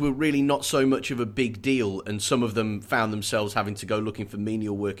dragons were really not so much of a big deal, and some of them found themselves having to go looking for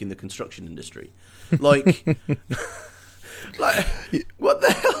menial work in the construction industry? Like, like what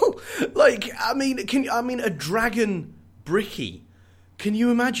the hell? Like, I mean, a dragon bricky. Can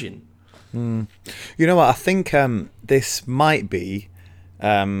you imagine? You know what? I think this might be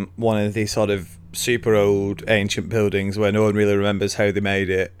one of these sort of super old ancient buildings where no one really remembers how they made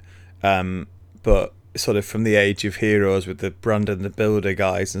it, but sort of from the Age of Heroes with the Brandon the Builder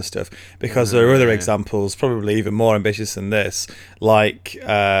guys and stuff, because there are other examples probably even more ambitious than this, like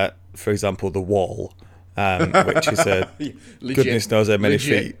for example the Wall, which is a goodness knows how many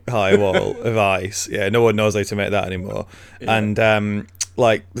feet high wall of ice. Yeah, no one knows how to make that anymore. And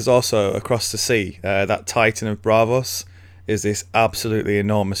like there's also across the sea, that Titan of Braavos is this absolutely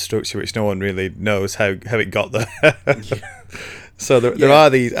enormous structure which no one really knows how it got there. So there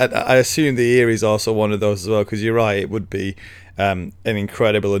are these. I assume the Eyrie is also one of those as well, because you're right, it would be an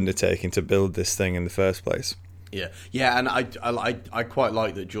incredible undertaking to build this thing in the first place. Yeah, and I quite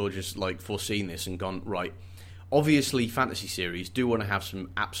like that George has like foreseen this and gone, right, obviously fantasy series do want to have some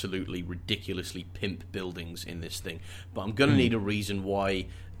absolutely ridiculously pimp buildings in this thing, but I'm going to need a reason why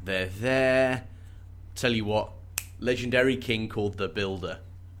they're there. Tell you what, legendary king called the Builder.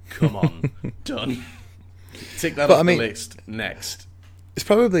 Come on, done. Tick that off the list. Next. It's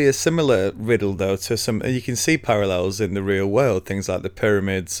probably a similar riddle, though, to some... You can see parallels in the real world, things like the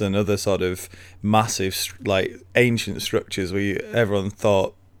pyramids and other sort of massive, like, ancient structures where everyone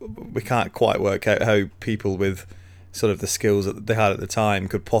thought, we can't quite work out how people with sort of the skills that they had at the time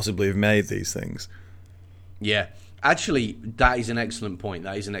could possibly have made these things. Yeah. Actually, that is an excellent point.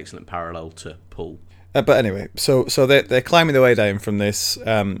 That is an excellent parallel to pull. But anyway, so they're climbing their way down from this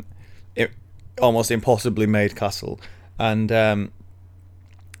almost impossibly made castle, and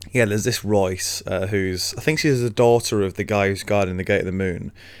there's this Royce who's, I think she's the daughter of the guy who's guarding the Gate of the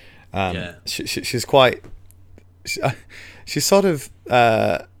Moon. She's quite, she's sort of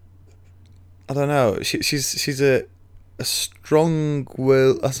I don't know. She's a strong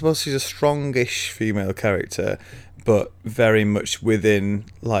will. I suppose she's a strongish female character, but very much within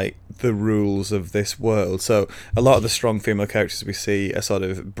like the rules of this world. So a lot of the strong female characters we see are sort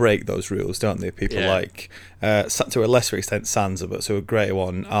of break those rules, don't they? People like, to a lesser extent, Sansa, but to a greater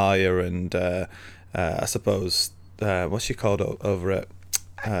one, Arya, and I suppose what's she called over at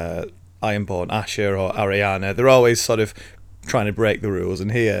Ironborn, Asher or Ariana. They're always sort of trying to break the rules,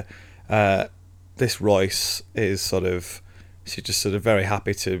 and here this Royce is she's just sort of very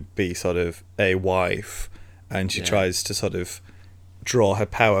happy to be sort of a wife, and she tries to sort of draw her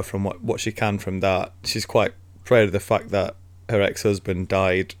power from what she can from that. She's quite proud of the fact that her ex-husband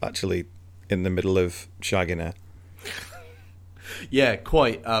died actually in the middle of shagging her. Yeah,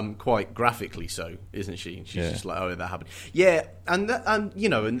 quite graphically so, isn't she? She's just like, oh, that happened. Yeah, and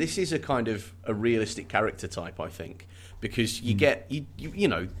this is a kind of a realistic character type, I think, because you get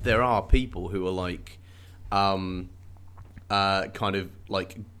there are people who are like, kind of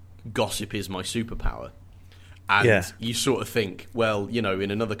like, gossip is my superpower. And you sort of think, well,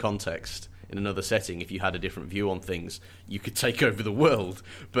 in another context, in another setting, if you had a different view on things, you could take over the world.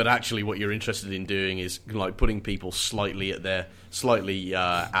 But actually what you're interested in doing is like putting people slightly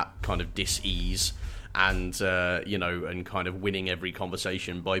at kind of dis-ease, and and kind of winning every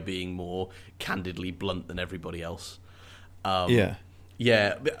conversation by being more candidly blunt than everybody else. Right.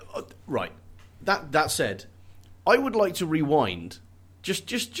 That said, I would like to rewind.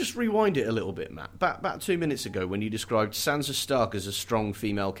 Just rewind it a little bit, Matt. About 2 minutes ago, when you described Sansa Stark as a strong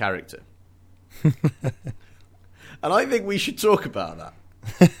female character, and I think we should talk about that.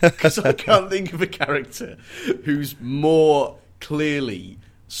 Because I can't think of a character who's more clearly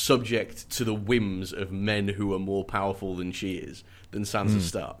subject to the whims of men who are more powerful than she is than Sansa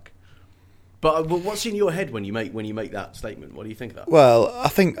Stark. But what's in your head when you make that statement? What do you think of that? Well, I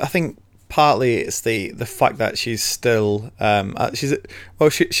think partly it's the fact that she's still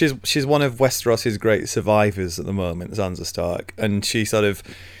she's one of Westeros's great survivors at the moment, Sansa Stark, and she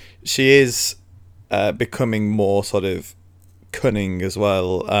is becoming more sort of cunning as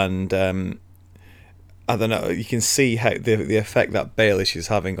well, and I don't know, you can see how the effect that Baelish is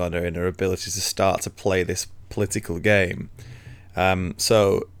having on her in her ability to start to play this political game.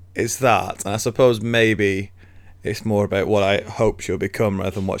 So it's that, and I suppose maybe it's more about what I hope she'll become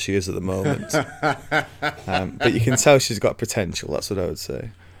rather than what she is at the moment. But you can tell she's got potential. That's what I would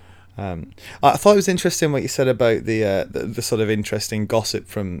say. I thought it was interesting what you said about the sort of interesting gossip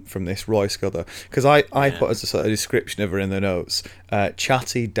from this Royce Scudder, because I put as a sort of description of her in the notes,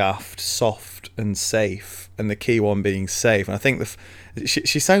 chatty, daft, soft, and safe, and the key one being safe. And I think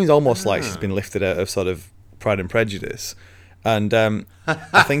she sounds almost like she's been lifted out of sort of Pride and Prejudice. And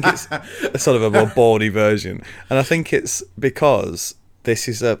I think it's a sort of a more bawdy version. And I think it's because this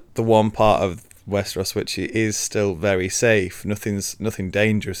is the one part of Westeros which is still very safe. Nothing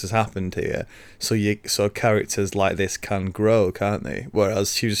dangerous has happened here. So characters like this can grow, can't they?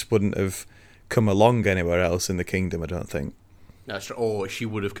 Whereas she just wouldn't have come along anywhere else in the kingdom, I don't think. That's true. Or she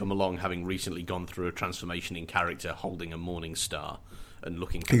would have come along having recently gone through a transformation in character, holding a morning star and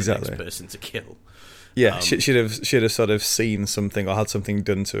looking for the next person to kill. Yeah, she'd have sort of seen something or had something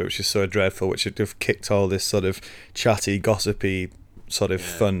done to her which is so dreadful, which would have kicked all this sort of chatty, gossipy, sort of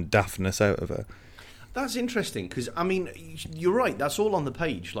fun daftness out of her. That's interesting, because, I mean, you're right, that's all on the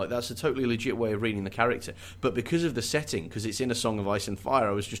page. Like, that's a totally legit way of reading the character. But because of the setting, because it's in A Song of Ice and Fire,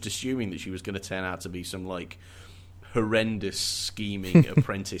 I was just assuming that she was going to turn out to be some, like, horrendous, scheming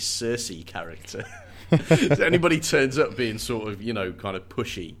apprentice Cersei character. So anybody turns up being sort of, kind of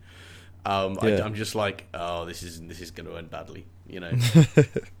pushy, I'm just like, oh, this is going to end badly,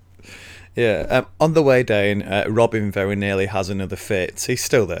 Yeah, on the way down, Robin very nearly has another fit. He's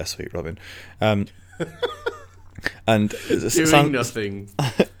still there, sweet Robin. And doing nothing.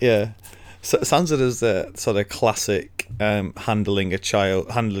 Yeah. So Sansa does the sort of classic handling a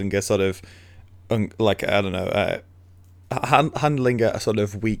sort of, like, I don't know, handling a sort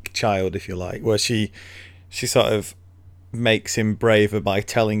of weak child, if you like, where she sort of makes him braver by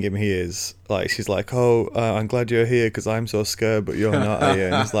telling him he is. Like, she's like, oh, I'm glad you're here because I'm so scared, but you're not here.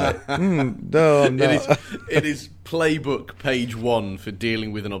 And he's like, no, I'm not. It is playbook page 1 for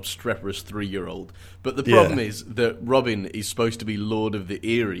dealing with an obstreperous 3-year-old. But the problem is that Robin is supposed to be Lord of the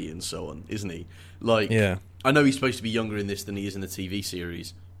Eyrie and so on, isn't he? Like, I know he's supposed to be younger in this than he is in the TV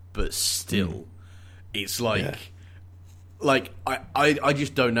series, but still, it's like... Like, I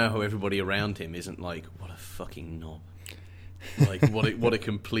just don't know how everybody around him isn't like, what a fucking knob. Like, what a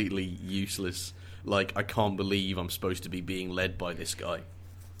completely useless... Like, I can't believe I'm supposed to be being led by this guy.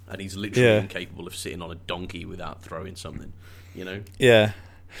 And he's literally incapable of sitting on a donkey without throwing something, Yeah.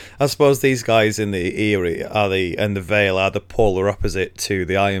 I suppose these guys in the Eyrie and the Vale are the polar opposite to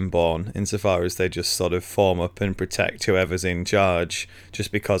the Ironborn, insofar as they just sort of form up and protect whoever's in charge just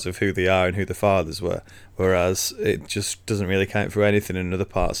because of who they are and who the fathers were. Whereas it just doesn't really count for anything in other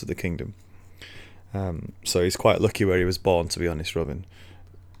parts of the kingdom. So he's quite lucky where he was born, to be honest, Robin.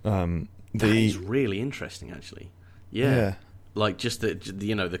 That is really interesting, actually. Yeah. Like, just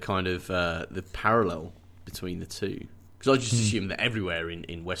the kind of the parallel between the two. Because I just assume that everywhere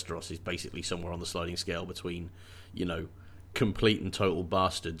in Westeros is basically somewhere on the sliding scale between, complete and total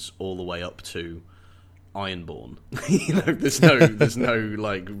bastards all the way up to Ironborn. There's no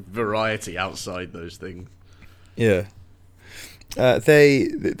like variety outside those things. Yeah. They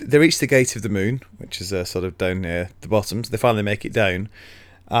reach the Gate of the Moon, which is sort of down near the bottom. So they finally make it down,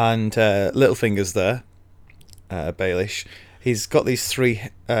 and Littlefinger's there. Baelish. He's got these 3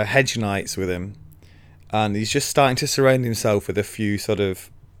 hedge knights with him. And he's just starting to surround himself with a few sort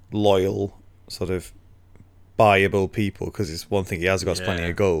of loyal, sort of buyable people, because it's one thing he has got plenty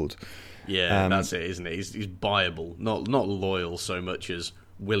of gold. Yeah, that's it, isn't it? He's buyable, not loyal so much as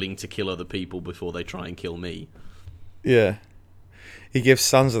willing to kill other people before they try and kill me. Yeah, he gives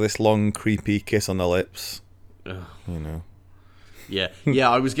Sansa this long, creepy kiss on the lips. Ugh. Yeah.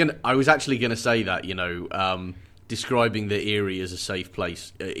 I was actually gonna say that. Describing the Eyrie as a safe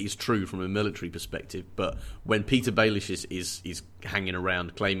place is true from a military perspective, but when Peter Baelish is hanging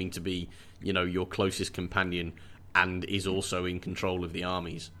around claiming to be, your closest companion and is also in control of the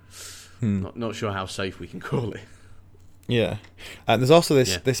armies, not sure how safe we can call it. Yeah, and there's also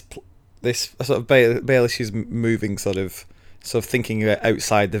this sort of Baelish is moving sort of sort of thinking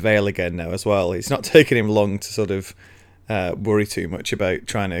outside the veil again now as well. It's not taking him long to sort of worry too much about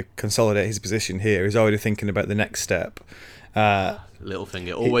trying to consolidate his position here. He's already thinking about the next step.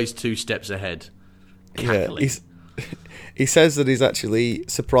 Littlefinger, always 2 steps ahead. Cackling. Yeah, he says that he's actually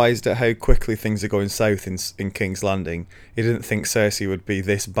surprised at how quickly things are going south in King's Landing. He didn't think Cersei would be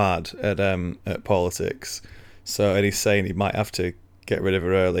this bad at politics. So, and he's saying he might have to get rid of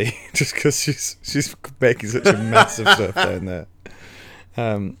her early just because she's making such a mess of stuff down there.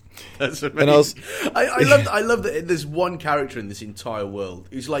 That's amazing. I love that there's one character in this entire world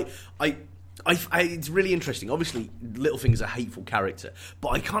who's like it's really interesting. Obviously, Littlefinger's a hateful character, but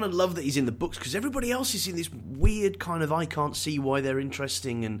I kind of love that he's in the books because everybody else is in this weird kind of I can't see why they're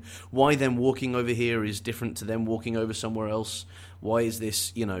interesting and why them walking over here is different to them walking over somewhere else. Why is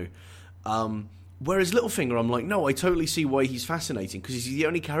this, whereas Littlefinger, I'm like, no, I totally see why he's fascinating because he's the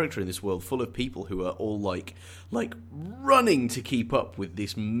only character in this world full of people who are all like running to keep up with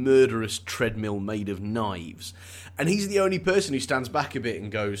this murderous treadmill made of knives. And he's the only person who stands back a bit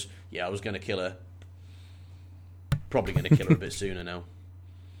and goes, yeah, I was going to kill her. Probably going to kill her a bit sooner now.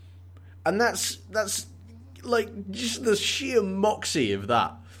 And that's like just the sheer moxie of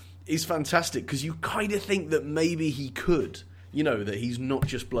that is fantastic because you kind of think that maybe he could, that he's not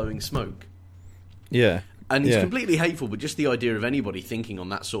just blowing smoke. Yeah. And he's completely hateful, but just the idea of anybody thinking on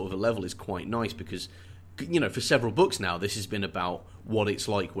that sort of a level is quite nice because, for several books now, this has been about what it's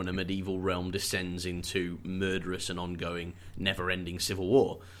like when a medieval realm descends into murderous and ongoing, never-ending civil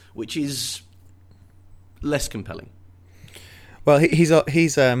war, which is less compelling. Well, he's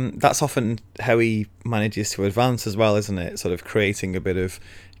that's often how he manages to advance as well, isn't it? Sort of creating a bit of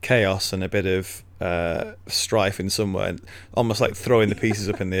chaos and a bit of strife in somewhere, almost like throwing the pieces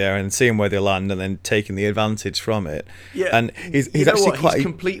up in the air and seeing where they land and then taking the advantage from it. Yeah, and he's actually quite.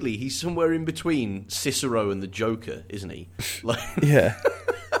 He's somewhere in between Cicero and the Joker, isn't he? Yeah.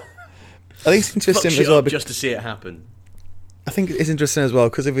 I think it's interesting as well just to see it happen. I think it's interesting as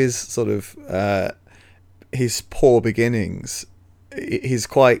well because of his sort of his poor beginnings. He's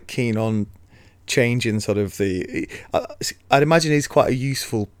quite keen on changing sort of I'd imagine he's quite a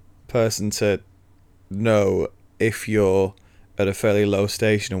useful person to know if you're at a fairly low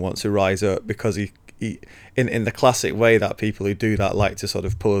station and want to rise up, because he in the classic way that people who do that like to sort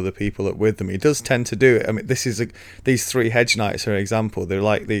of pull other people up with them. He does tend to do it. I mean, these 3 hedge knights are an example. They're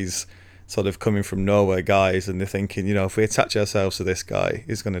like these sort of coming from nowhere guys, and they're thinking, if we attach ourselves to this guy,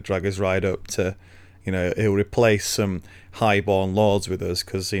 he's going to drag us right up to, he'll replace some highborn lords with us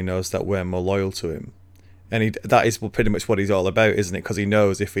because he knows that we're more loyal to him. And that is pretty much what he's all about, isn't it? Because he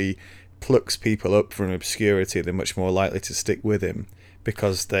knows if he plucks people up from obscurity, they're much more likely to stick with him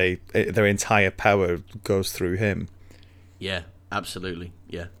because their entire power goes through him. Yeah, absolutely.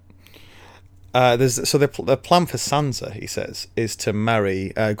 Yeah. The plan for Sansa, he says, is to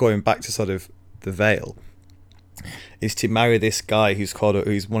marry, going back to sort of the Vale, is to marry this guy who's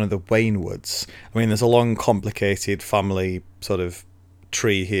one of the Waynwoods. I mean, there's a long, complicated family sort of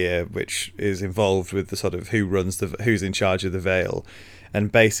tree here, which is involved with the sort of who's in charge of the Vale,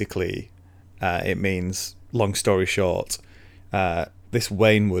 and basically, it means, long story short, this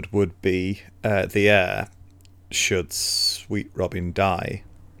Waynwood would be the heir should Sweet Robin die,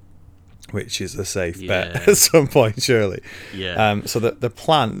 which is a safe bet at some point, surely. Yeah. So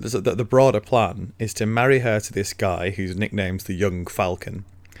the broader plan is to marry her to this guy whose nickname's the Young Falcon,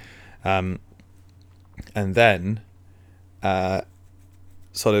 and then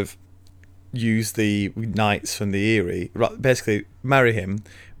sort of use the knights from the Eyrie, basically marry him,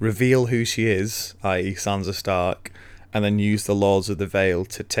 reveal who she is, i.e. Sansa Stark, and then use the Lords of the Vale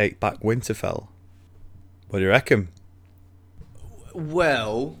to take back Winterfell. What do you reckon?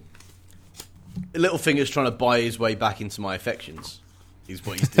 Well, Littlefinger's trying to buy his way back into my affections, is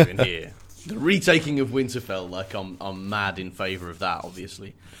what he's doing here. The retaking of Winterfell, like I'm mad in favour of that,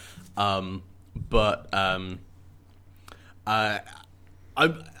 obviously. I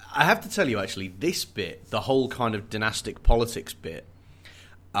have to tell you, actually, this bit, the whole kind of dynastic politics bit,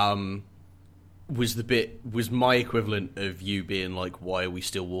 was my equivalent of you being like, why are we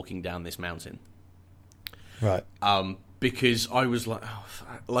still walking down this mountain? Right. Because I was like,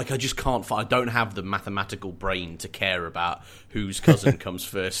 I just can't. I don't have the mathematical brain to care about whose cousin comes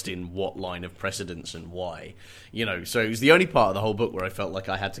first in what line of precedence and why. So it was the only part of the whole book where I felt like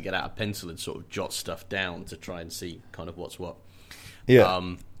I had to get out a pencil and sort of jot stuff down to try and see kind of what's what.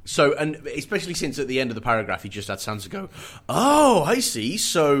 Yeah. So, and especially since at the end of the paragraph he just had Sansa go, oh, I see,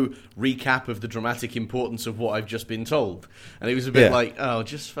 so recap of the dramatic importance of what I've just been told. And it was a bit like, oh,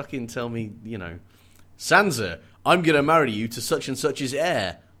 just fucking tell me, Sansa, I'm going to marry you to such and such's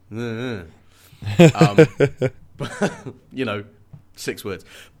heir. But You know, 6 words.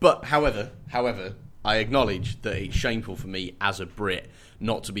 But however, I acknowledge that it's shameful for me as a Brit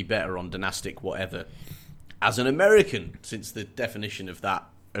not to be better on dynastic whatever as an American, since the definition of that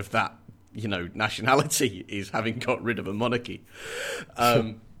nationality is having got rid of a monarchy.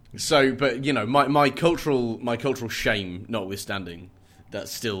 So, but my cultural shame notwithstanding,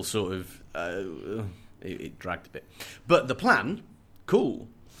 that's still sort of it dragged a bit. But the plan, cool.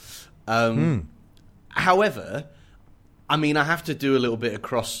 However, I mean, I have to do a little bit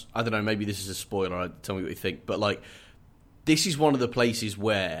across. I don't know. Maybe this is a spoiler. Tell me what you think. But this is one of the places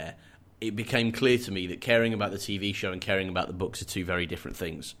where it became clear to me that caring about the TV show and caring about the books are two very different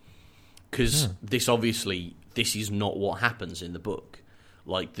things. Because this is not what happens in the book.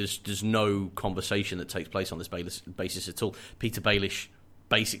 There's no conversation that takes place on this basis at all. Peter Baelish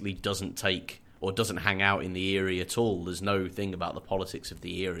basically doesn't hang out in the Eyrie at all. There's no thing about the politics of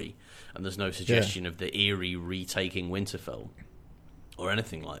the Eyrie, and there's no suggestion of the Eyrie retaking Winterfell or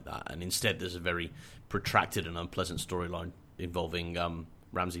anything like that. And instead, there's a very protracted and unpleasant storyline involving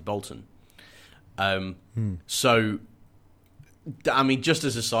Ramsay Bolton. So, I mean, just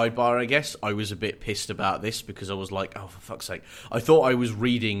as a sidebar, I guess, I was a bit pissed about this because I was like, oh, for fuck's sake. I thought I was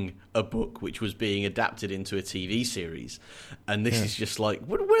reading a book which was being adapted into a TV series. And this is just like,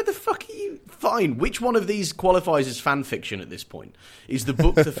 where the fuck are you? Fine. Which one of these qualifies as fan fiction at this point? Is the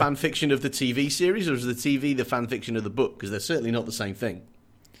book the fan fiction of the TV series, or is the TV the fan fiction of the book? Because they're certainly not the same thing.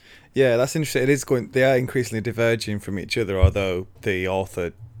 Yeah, that's interesting. They are increasingly diverging from each other, although the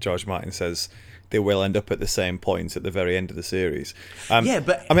author, George Martin, says they will end up at the same point at the very end of the series. But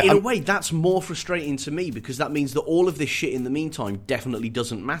in a way, that's more frustrating to me, because that means that all of this shit in the meantime definitely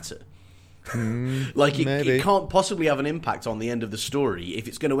doesn't matter. It can't possibly have an impact on the end of the story if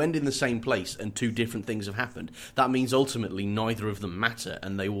it's going to end in the same place and two different things have happened. That means ultimately neither of them matter,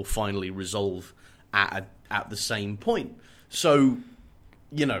 and they will finally resolve at the same point. So,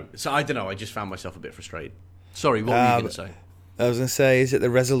 so I don't know. I just found myself a bit frustrated. Sorry, what were you going to say? I was going to say, is it the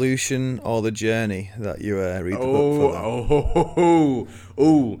resolution or the journey that you read the book for?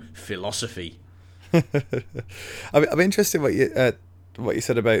 Oh, philosophy. I'm interested what you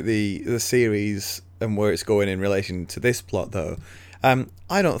said about the series and where it's going in relation to this plot, though.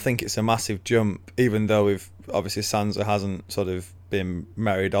 I don't think it's a massive jump, even though obviously Sansa hasn't sort of been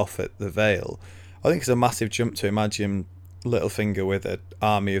married off at the Vale. I think it's a massive jump to imagine Littlefinger with an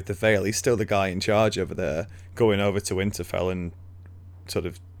army of the Vale. He's still the guy in charge over there, going over to Winterfell and sort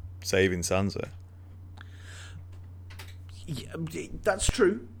of saving Sansa. Yeah, that's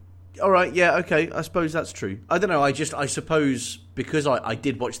true. All right, yeah, okay, I suppose that's true. I don't know, I suppose, because I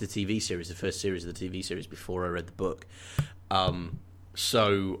did watch the TV series, the first series of the TV series, before I read the book,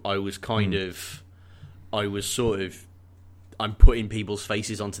 so I was I'm putting people's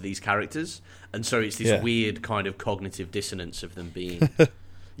faces onto these characters, and so it's this weird kind of cognitive dissonance of them being,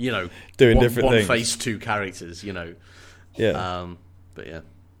 doing different one things. face, two characters, Yeah. But yeah.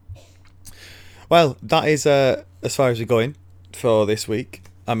 Well, that is as far as we're going for this week.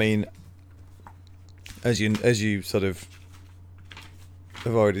 I mean, as you sort of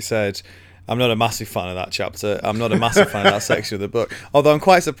have already said, I'm not a massive fan of that chapter. I'm not a massive fan of that section of the book. Although I'm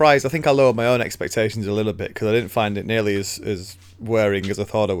quite surprised. I think I lowered my own expectations a little bit because I didn't find it nearly as wearing as I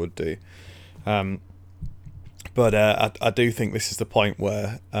thought I would do. But I do think this is the point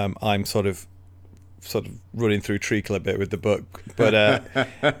where I'm sort of running through treacle a bit with the book. But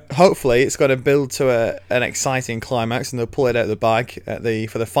hopefully it's going to build to an exciting climax, and they'll pull it out of the bag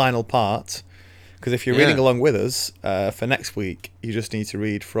for the final part. Because if you're reading along with us for next week, you just need to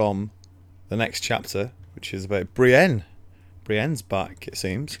read from the next chapter, which is about Brienne. Brienne's back, it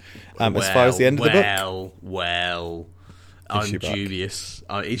seems. As far as the end of the book. Well, I'm dubious.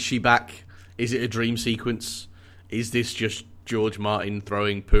 Is she back? Is it a dream sequence? Is this just George Martin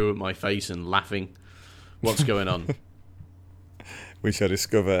throwing poo at my face and laughing? What's going on? We shall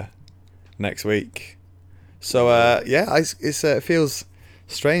discover next week. So, it feels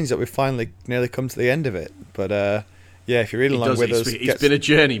strange that we've finally nearly come to the end of it. But, if you're reading along with us... It's been a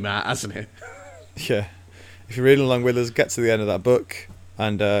journey, Matt, hasn't it? Yeah. If you're reading along with us, get to the end of that book,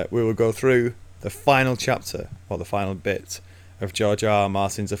 and we will go through the final chapter, or the final bit, of George R. R.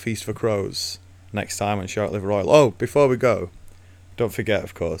 Martin's A Feast for Crows next time on Shark Liver Oil. Oh, before we go, don't forget,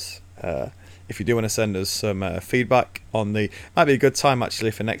 of course, if you do want to send us some feedback on might be a good time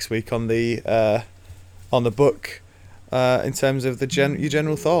actually for next week on the book, in terms of your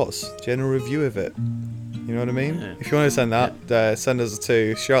general thoughts, general review of it. You know what I mean? Yeah. If you want to send that, send us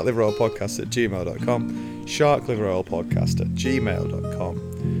to sharkliveroilpodcast@gmail.com,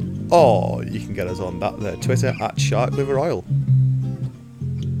 sharkliveroilpodcast@gmail.com, or you can get us on Twitter @sharkliveroil.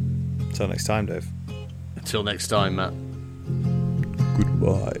 Until next time, Dave. Until next time, Matt.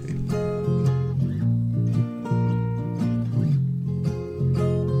 Goodbye.